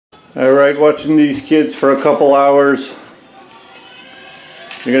Alright, watching these kids for a couple hours.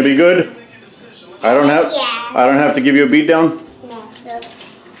 You're gonna be good? I don't have to give you a beat down? No.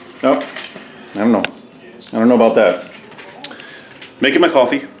 Nope. I don't know. I don't know about that. Making my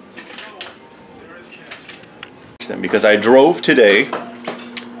coffee. Because I drove today.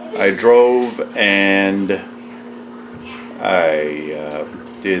 I drove and I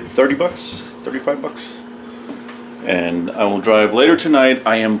did 30 bucks, 35 bucks. And I will drive later tonight.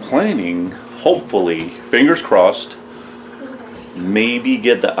 I am planning, hopefully, fingers crossed, maybe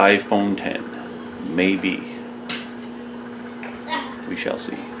get the iPhone 10. Maybe. We shall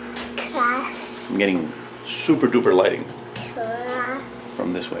see. I'm getting super duper lighting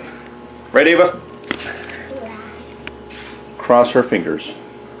from this way. Right, Ava? Cross her fingers.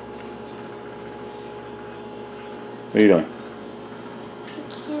 What are you doing? I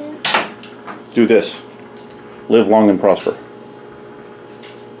can't. Do this. Live long and prosper.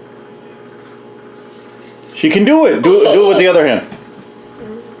 She can do it. Do it with the other hand.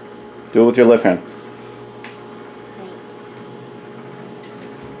 Do it with your left hand.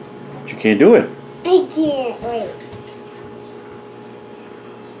 But you can't do it. I can't. Wait.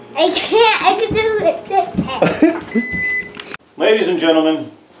 I can't. I can do it. Ladies and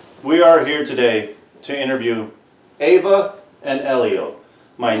gentlemen, we are here today to interview Ava and Elio,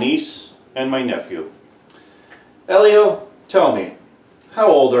 my niece and my nephew. Elio, tell me, how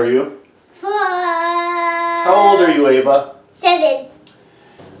old are you? 4. How old are you, Ava? 7.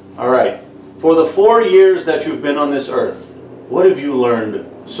 Alright, for the 4 years that you've been on this earth, what have you learned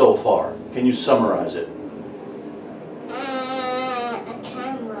so far? Can you summarize it? A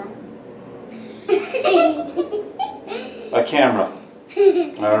camera. A camera.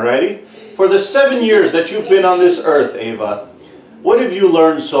 Alrighty. For the 7 years that you've been on this earth, Ava, what have you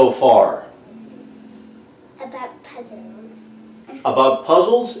learned so far? About puzzles. About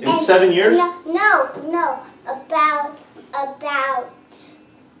puzzles in 7 years? No. About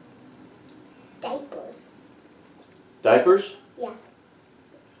diapers. Diapers? Yeah.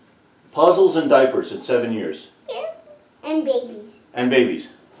 Puzzles and diapers in 7 years. Yeah. And babies. And babies.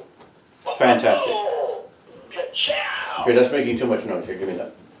 Fantastic. Here, that's making too much noise. Here, give me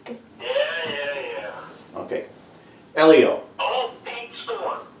that. Yeah. Okay. Elio, Oh, thanks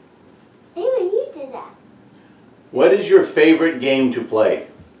for. Maybe you did that. what is your favorite game to play?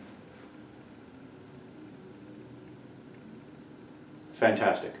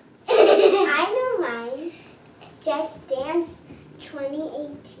 Fantastic. I know mine. Just Dance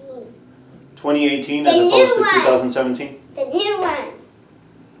 2018. 2018 The as opposed new to one. 2017? The new one.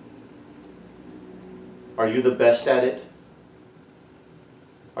 Are you the best at it?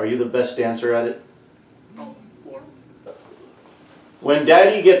 Are you the best dancer at it? No. When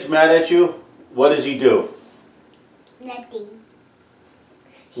Daddy gets mad at you, what does he do? Nothing.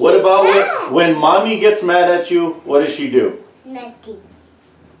 What about when Mommy gets mad at you, what does she do? Nothing.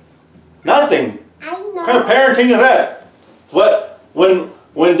 Nothing. I know. What kind of parenting is that?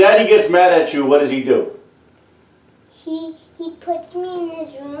 When Daddy gets mad at you, what does he do? He puts me in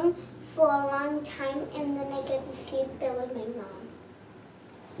his room for a long time, and then I get to sleep there with my mom.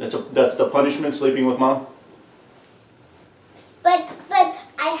 That's the punishment, sleeping with Mom? But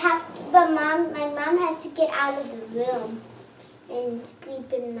my mom has to get out of the room and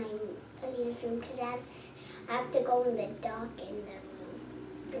sleep in my Elio's room because I have to go in the dark in the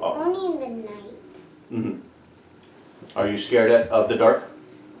room. Oh. Only in the night. Mm-hmm. Are you scared of the dark?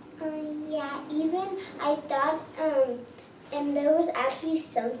 Yeah, even I thought, and there was actually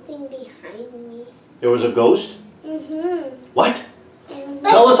something behind me. There was a ghost? Mm-hmm. What?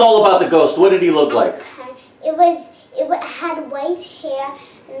 Tell us all about the ghost. What did he look like? It had white hair,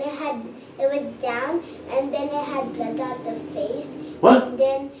 and it was down, and then it had blood on the face. What? And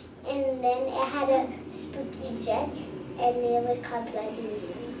then it had a spooky dress, and it was called Bloody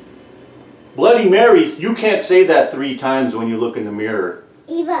Mary. Bloody Mary? You can't say that 3 times when you look in the mirror.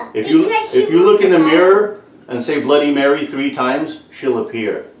 Eva, If you look in the mirror and say Bloody Mary 3 times, she'll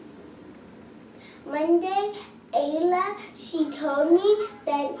appear. One day, Ayla, she told me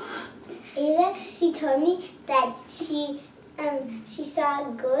that she saw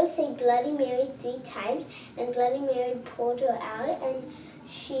a girl say Bloody Mary 3 times, and Bloody Mary pulled her out, and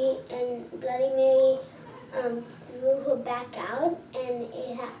Bloody Mary threw her back out, and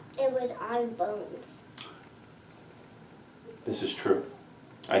it was on bones. This is true.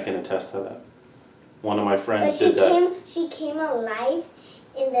 I can attest to that. One of my friends But did that. she came alive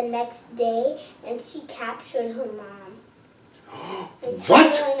in the next day, and she captured her mom. And tied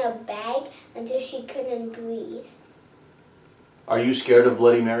What? her in a bag until she couldn't breathe. Are you scared of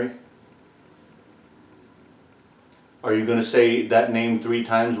Bloody Mary? Are you going to say that name 3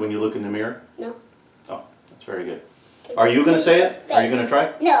 times when you look in the mirror? No. Oh, that's very good. Are you going to say it? Are you going to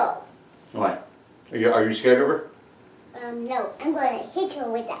try? No. Why? Are you scared of her? No. I'm going to hit her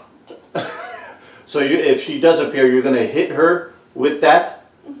with that. So if she does appear, you're going to hit her with that?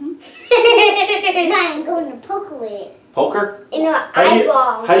 No, I'm going to poke her with it. Poke her? In her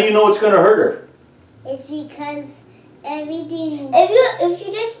eyeball. How do you know it's going to hurt her? It's because everything... If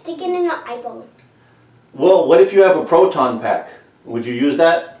you just stick it in her eyeball. Well, what if you have a proton pack? Would you use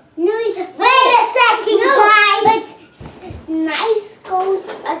that? No, it's a... Wait a second, guys! But nice ghosts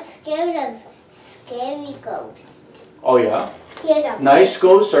are scared of scary ghosts. Oh, yeah? Here's a Nice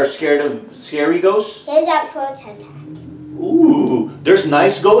ghosts are scared of scary ghosts? Here's our proton pack. Ooh, there's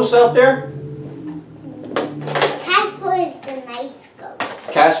nice ghosts out there? Casper is the nice ghost.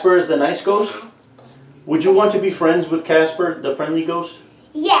 Casper is the nice ghost? Would you want to be friends with Casper, the friendly ghost?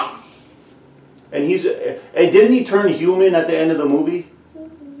 Yes. And didn't he turn human at the end of the movie?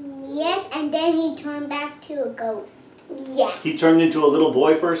 Yes, and then he turned back to a ghost. Yeah. He turned into a little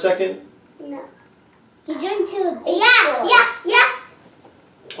boy for a second? No. He turned into a big boy. Yeah.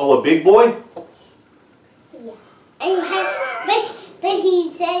 Oh, a big boy? Yeah. And but he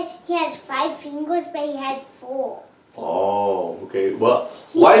said he has 5 fingers, but he had 4. Oh, okay. Well,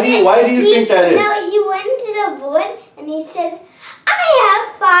 why do you think that is? No, he went to the board and he said, "I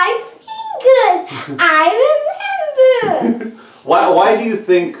have 5 fingers. I remember." Why do you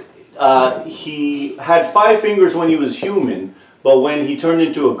think he had 5 fingers when he was human, but when he turned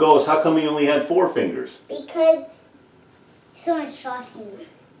into a ghost, how come he only had 4 fingers? Because someone shot him.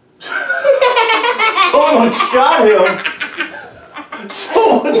 Someone shot him?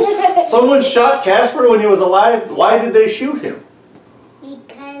 Someone shot Casper when he was alive? Why did they shoot him?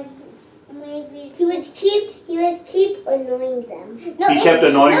 Because maybe he was keep annoying them. No, he kept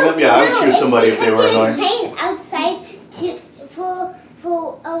annoying them? Yeah, I would shoot somebody if they were annoying. He was playing outside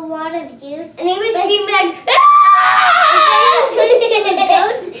for a lot of years. And he was screaming like, "Ah!"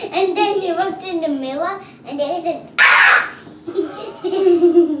 And then he looked in the mirror and then he said, "Ah!"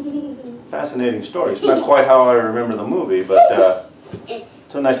 Fascinating story. It's not quite how I remember the movie, but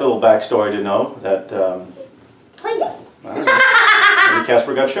it's a nice little backstory to know that I don't know, maybe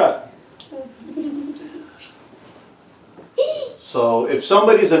Casper got shot. So if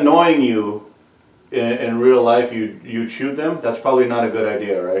somebody's annoying you in real life, you'd shoot them? That's probably not a good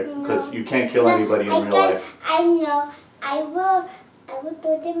idea, right? Because you can't kill anybody in real life. I know. I will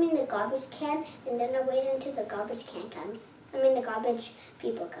throw them in the garbage can, and then I'll wait until the garbage can comes. The garbage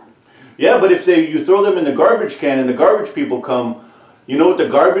people come. Yeah, but if you throw them in the garbage can and the garbage people come, you know what the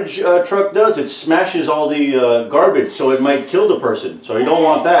garbage truck does? It smashes all the garbage, so it might kill the person. So you don't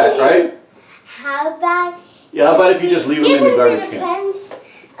want that, right? How about... Yeah, how about if you just leave them in the garbage can? Give them to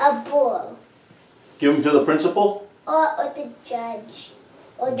the principal. Give them to the principal? Or the judge.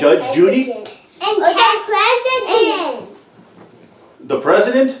 Or the Judge Judy? And the president. The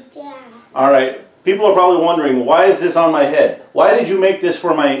president? Yeah. All right. People are probably wondering, why is this on my head? Why did you make this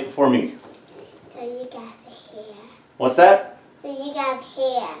for me? So you got the hair. What's that? So you got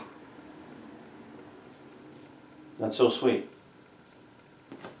hair. That's so sweet.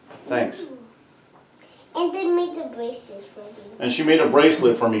 Thanks. And they made the bracelets for you. And she made a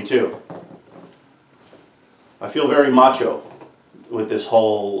bracelet for me too. I feel very macho with this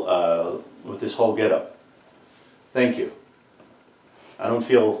whole getup. Thank you. I don't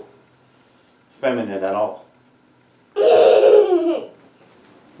feel feminine at all.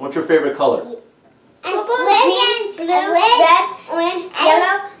 What's your favorite color? Purple, green, blue, red, orange,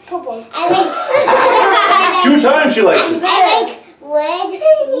 yellow, purple. 2 times she likes it. I like red,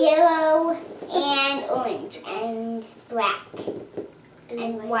 yellow, and orange, and black,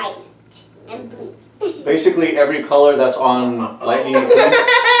 and white, and blue. Basically every color that's on Lightning McQueen.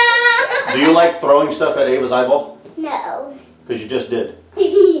 Do you like throwing stuff at Ava's eyeball? No. Because you just did.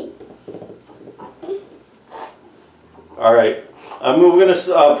 All right. We're going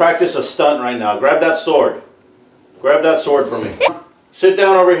to practice a stunt right now. Grab that sword. Grab that sword for me. Sit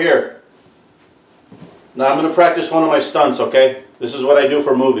down over here. Now I'm going to practice one of my stunts, okay? This is what I do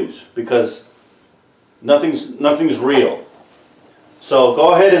for movies because nothing's real. So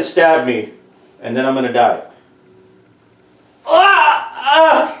go ahead and stab me, and then I'm going to die.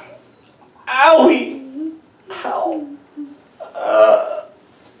 Ah! Owie! Ow!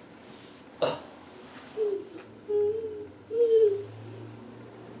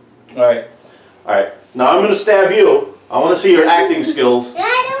 All right. Now I'm going to stab you. I want to see your acting skills. I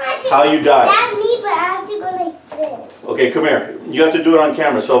don't want to how you die. stab me, but I have to go like this. Okay, come here. You have to do it on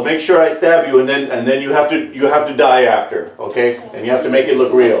camera. So make sure I stab you, and then you have to die after. Okay? And you have to make it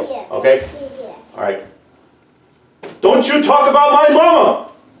look real. Okay? Yeah. All right. Don't you talk about my mama!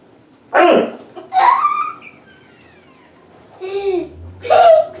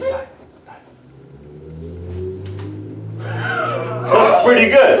 That's pretty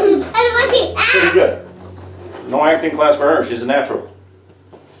good. Pretty good. No acting class for her. She's a natural.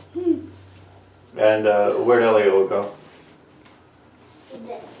 And where'd Elio go?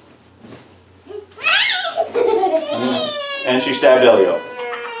 And she stabbed Elio.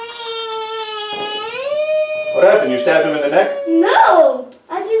 What happened? You stabbed him in the neck? No!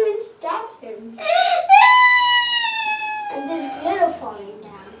 I didn't even stab him. And there's glitter falling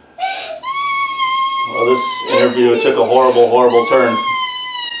down. Well, this interview took a horrible, horrible turn.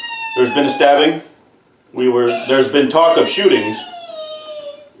 There's been a stabbing. There's been talk of shootings.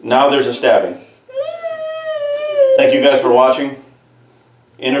 Now there's a stabbing. Thank you guys for watching.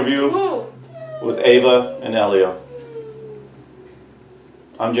 Interview with Ava and Elio.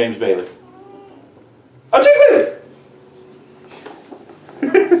 I'm James Bailey. I'm James Bailey!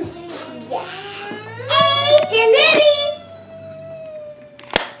 Yeah. Agent ready!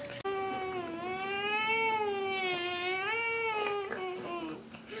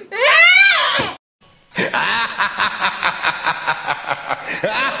 Ha ha ha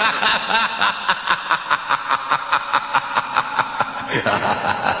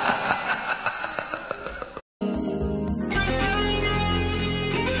ha!